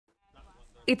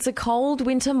It's a cold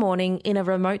winter morning in a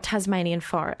remote Tasmanian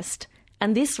forest,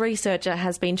 and this researcher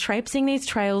has been traipsing these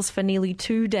trails for nearly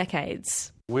 2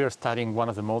 decades. We are studying one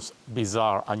of the most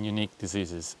bizarre and unique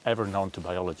diseases ever known to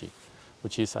biology,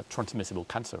 which is a transmissible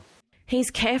cancer. He's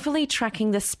carefully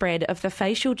tracking the spread of the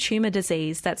facial tumor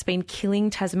disease that's been killing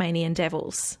Tasmanian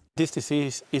devils. This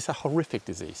disease is a horrific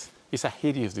disease. It's a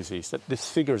hideous disease that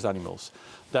disfigures animals,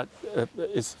 that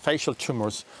is facial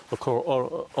tumors occur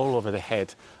all over the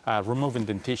head, removing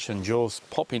dentition, jaws,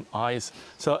 popping eyes.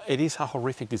 So it is a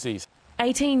horrific disease.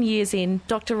 18 years in,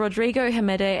 Dr. Rodrigo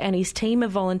Hamede and his team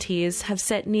of volunteers have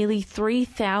set nearly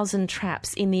 3,000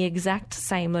 traps in the exact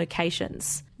same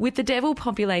locations. With the devil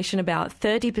population about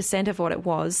 30% of what it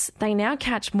was, they now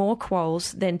catch more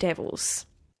quolls than devils.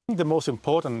 The most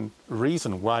important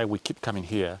reason why we keep coming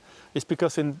here is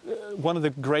because one of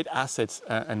the great assets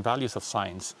and values of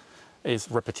science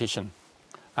is repetition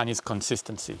and is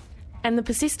consistency. And the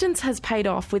persistence has paid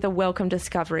off with a welcome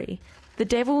discovery. The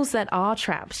devils that are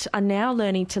trapped are now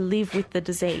learning to live with the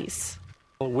disease.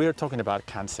 We're talking about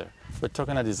cancer. We're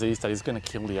talking a disease that is going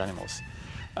to kill the animals,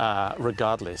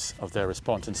 regardless of their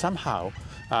response. And somehow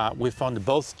we found that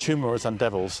both tumors and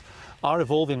devils are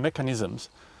evolving mechanisms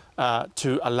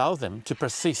to allow them to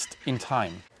persist in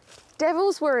time.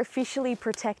 Devils were officially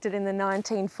protected in the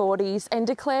 1940s and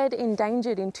declared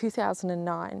endangered in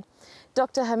 2009.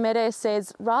 Dr. Hamede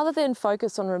says rather than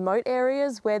focus on remote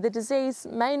areas where the disease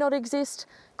may not exist,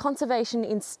 conservation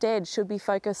instead should be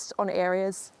focused on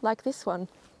areas like this one.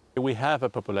 We have a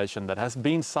population that has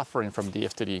been suffering from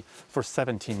DFTD for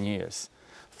 17 years,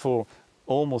 for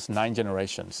almost 9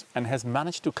 generations, and has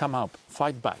managed to come up,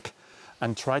 fight back,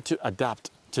 and try to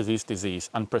adapt to this disease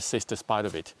and persist despite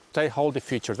of it. They hold the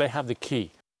future, they have the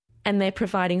key. And they're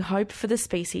providing hope for the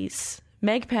species.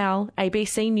 Meg Powell,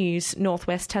 ABC News,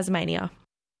 Northwest Tasmania.